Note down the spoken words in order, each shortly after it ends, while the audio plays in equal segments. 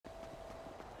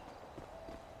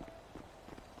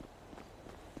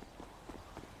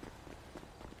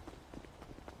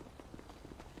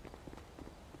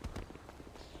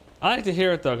I like to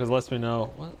hear it though, because it lets me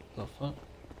know. What the fuck?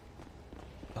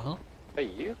 Uh-huh. Hey,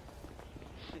 you?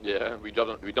 Yeah, we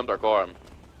dumped our car.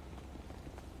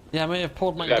 Yeah, I may have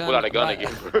pulled my Yeah, gun. pulled out a gun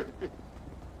again.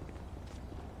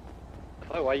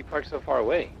 Oh, why you parked so far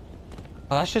away?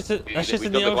 Oh, that's just it. That's just we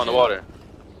in the dumped it on ocean. the water.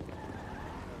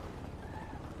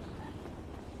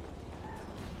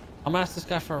 I'm gonna ask this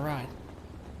guy for a ride.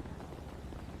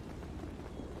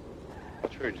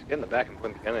 That's true. Just get in the back and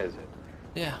point the gun at it.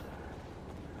 Yeah.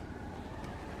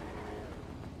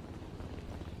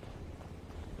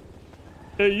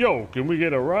 Hey, yo, can we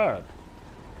get a ride?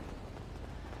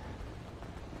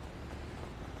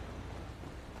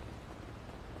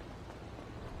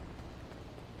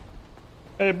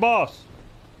 Hey, boss.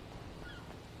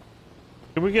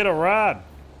 Can we get a ride?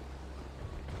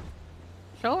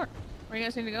 Sure. Where you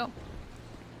guys need to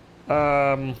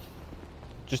go?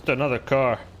 Just another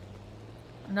car.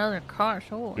 Another car,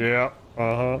 sure. Yeah,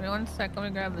 uh-huh. Wait 1 sec, let me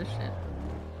grab this shit.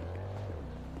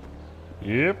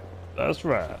 Yep, that's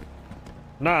right.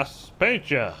 Nice paint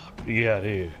job you got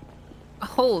here.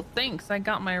 Oh, thanks. I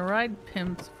got my ride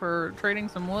pimps for trading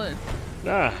some wood.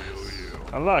 Nice.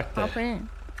 I like that. Hop in.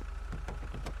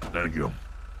 Thank you.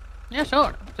 Yeah,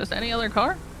 sure. Just any other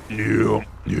car? Yeah,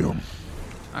 yeah.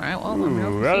 Alright, well, let me know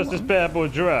if Ooh, you how see does this one. bad boy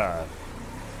drive?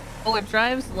 Oh, it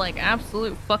drives like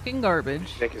absolute fucking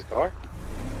garbage. Take his car?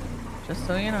 Just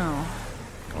so you know.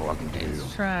 Oh, I can tell.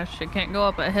 It's trash. It can't go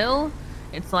up a hill.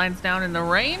 It slides down in the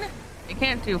rain. It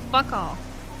can't do fuck all.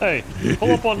 Hey,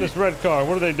 pull up on this red car.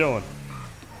 What are they doing?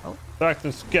 Oh. They're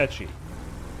acting sketchy.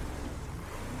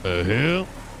 The hell?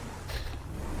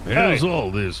 How's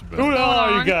all this Who about? the hell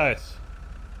are you on? guys?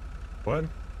 What?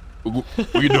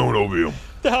 What you doing over here?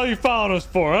 The hell you following us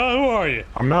for, huh? Who are you?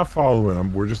 I'm not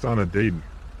following. We're just on a date.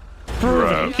 Prove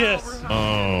Right. it, kiss.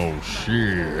 Oh,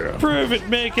 shit. Prove it,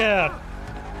 make out.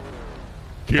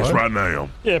 Kiss What? right now.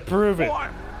 Yeah, prove it. Well,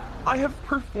 I have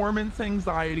performance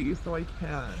anxiety, so I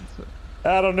can't.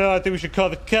 I don't know. I think we should call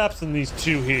the cops on these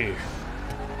two here.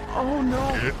 Oh no,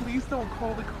 Yeah. please don't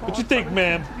call the cops. What you think, I would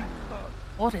ma'am? hate to be caught.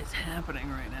 What is happening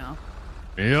right now?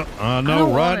 Yeah, I I know,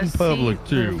 don't right wanna in public,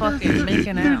 see the too. fucking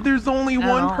making out. There's only at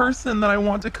one all. person that I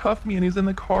want to cuff me, and he's in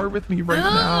the car with me right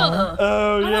now. Ugh.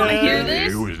 Oh, I wanna hear yeah.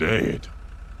 this. Who is that?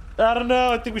 I don't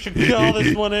know. I think we should call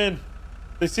this one in.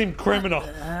 They seem criminal.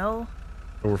 What the hell?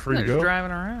 We're free They're to just go.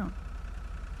 driving around.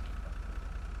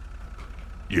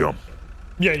 Yeah.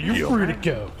 Yeah, you're Yeah. free to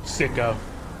go, sicko.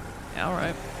 Yeah, all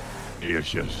right. Yeah,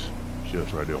 it's just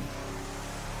right there.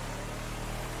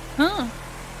 Huh.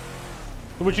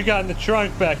 What you got in the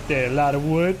trunk back there? A lot of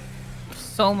wood?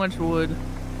 So much wood.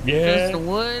 Yeah. Just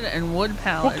wood and wood What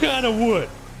pallets. kind of wood?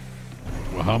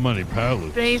 Well, how many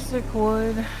pallets? Basic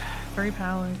wood. 3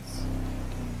 pallets.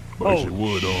 Basic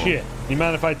wood on. shit. You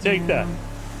mind if I take that?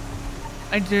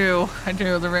 I do.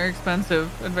 They're very expensive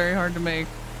and very hard to make.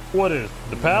 What is?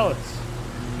 The pallets?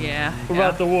 Yeah. What yeah.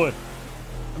 about the wood?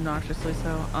 Obnoxiously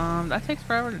so. That takes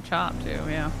forever to chop too,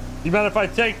 yeah. You mind if I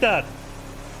take that?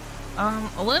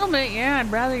 A little bit, yeah,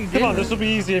 I'd rather you did. Come on, this will be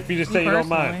easy if you just say you don't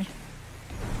mind.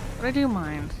 But I do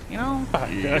mind, you know?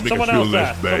 Yeah, make Someone us feel else less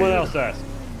ask. bad. Someone else ask.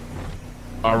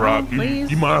 All right.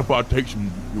 please. You mind if I take some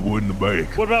wood in the bag?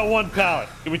 What about one pallet?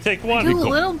 Can we take one? Do a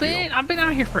little bit. I've been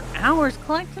out here for hours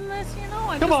collecting this, you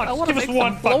know? Come on, I wanna give us make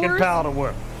one some fucking floors. pallet of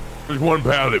wood. Just one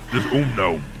pallet. Just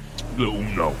uno. The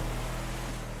uno.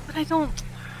 But I don't.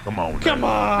 Come on. Come now.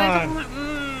 I on.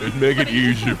 don't. Let's make it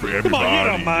easier for everybody. Come on, you in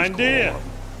don't this mind, do you? car.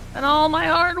 And all my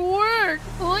hard work,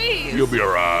 please. You'll be all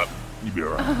right. You'll be all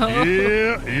right.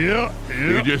 Yeah.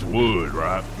 It's just wood,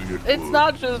 right? It's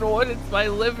not just wood, it's my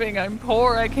living. I'm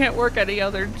poor. I can't work any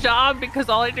other job because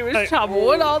all I do is Hey, chop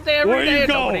wood all day, where every are you day, and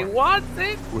nobody going? wants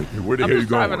it. Where the I'm hell you just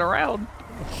driving going? around.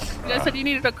 You guys said you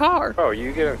needed a car. Oh,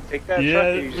 you gonna take that Yeah, truck?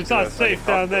 Or you just it's gonna not safe fucking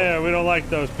down talk to there. We don't like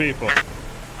those people.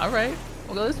 All right,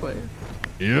 we'll go this way.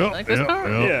 Yep. Like this car?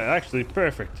 Yeah, actually,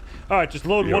 perfect. All right, just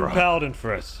load You're one right. pallet in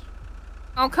for us.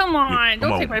 Oh, come on. come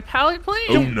Don't on. take my pallet, please.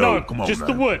 Oh, no, come on just now.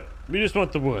 the wood. We just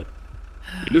want the wood.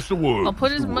 Just the wood. I'll put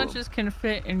just as the much wood. as can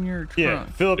fit in your trunk. Yeah,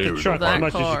 fill up There the we trunk go. as That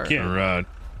much car. as you All can. right.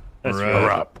 That's All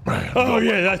right. right. Oh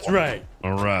yeah, that's right.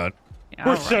 All right. Yeah,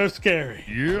 We're all so right. scary,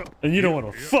 Yeah. and you don't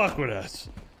want to fuck with us.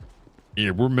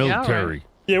 Yeah, we're all military.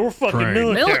 Yeah, we're fucking Trained.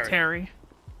 military. Military?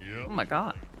 Yeah. Oh my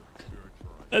god.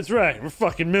 That's right. We're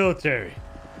fucking military.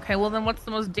 Okay, well then what's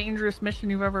the most dangerous mission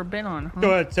you've ever been on? Huh? Go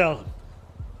ahead, tell them.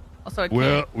 Also, I can't.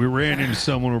 Well, we ran into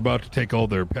someone. We're about to take all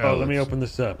their pallets. Oh, let me open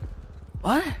this up.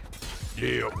 What?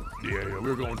 Yeah.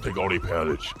 We're going to take all their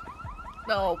pallets.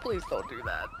 No, please don't do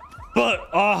that. But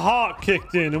our heart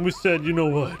kicked in, and we said, you know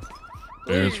what?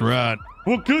 That's right.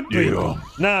 We're good people, Yeah.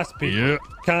 nice people, Yeah.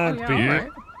 kind Oh, yeah, people. all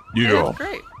right. Yeah. That's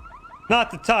great. Not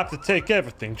the type to take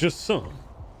everything, just some.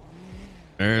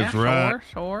 That's yeah, right.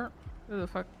 Sure. Who the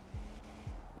fuck?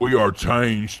 We are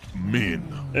changed men.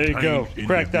 There you go. Changed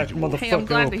Crack that individuals. Hey, I'm motherfucker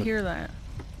glad open. to hear that.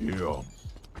 Yeah.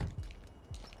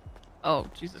 Oh,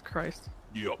 Jesus Christ.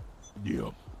 Yep.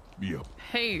 Yep. Yep.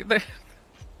 Hey, there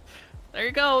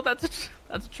you go. That's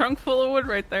a trunk full of wood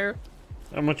right there.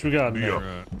 How much we got in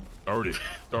there? Yep.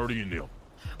 30 in there.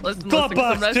 Listen, Glove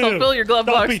box, sometimes too. I'll fill your glove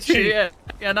Don't box be too. cheap.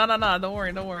 Yeah, no. Don't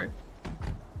worry.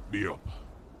 Yep.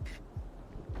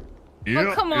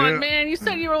 Oh, come on, man. You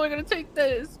said you were only going to take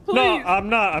this. Please. No, I'm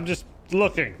not. I'm just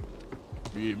looking.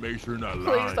 Yeah, make sure you're not Please,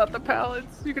 lying. not the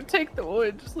pallets. You can take the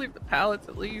wood. Just leave the pallets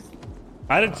at least.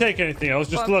 I didn't take anything. I was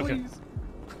just Come on, looking. please.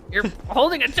 You're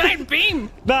holding a giant beam.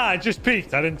 Nah, I just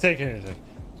peeked. I didn't take anything.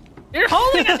 You're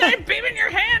holding a giant beam in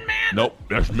your hand, man. Nope,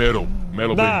 that's metal.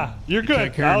 Metal Nah, beam. you're good.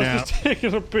 take her I was now. just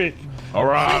taking a peek. All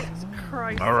right. Jesus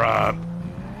Christ. All right.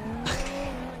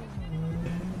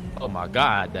 Oh my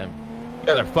god, them. You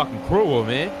guys are fucking cruel,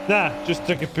 man. Nah, just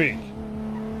took a peek.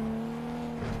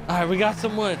 All right, we got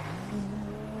some wood.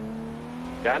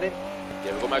 Got it?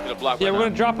 Yeah, we're going back to the block Yeah, right we're now.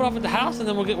 gonna drop it off at the house, and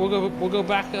then we'll go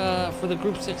back for the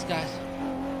group 6 guys.